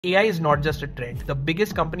AI is not just a trend. The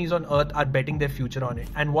biggest companies on earth are betting their future on it.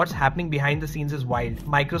 And what's happening behind the scenes is wild.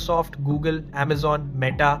 Microsoft, Google, Amazon,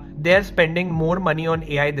 Meta, they're spending more money on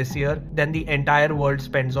AI this year than the entire world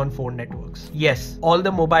spends on phone networks. Yes, all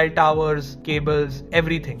the mobile towers, cables,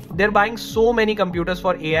 everything. They're buying so many computers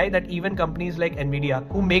for AI that even companies like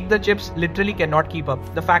Nvidia, who make the chips, literally cannot keep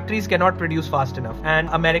up. The factories cannot produce fast enough. And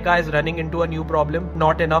America is running into a new problem,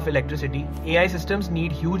 not enough electricity. AI systems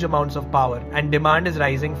need huge amounts of power, and demand is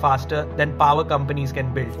rising faster than power companies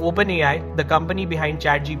can build. OpenAI, the company behind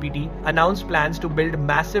ChatGPT, announced plans to build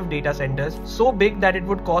massive data centers so big that it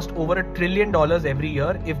would cost over $1 trillion every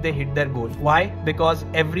year if they hit their goal. Why? Because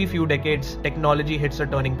every few decades, technology hits a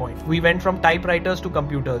turning point. We went from typewriters to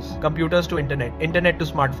computers, computers to internet, internet to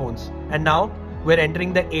smartphones, and now we're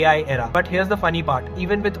entering the AI era. But here's the funny part.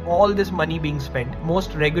 Even with all this money being spent,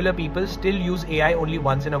 most regular people still use AI only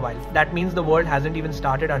once in a while. That means the world hasn't even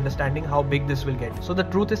started understanding how big this will get. So the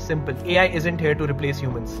truth is simple. AI isn't here to replace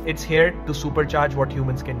humans. It's here to supercharge what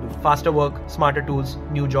humans can do. Faster work, smarter tools,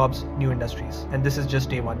 new jobs, new industries. And this is just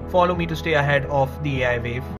day one. Follow me to stay ahead of the AI wave.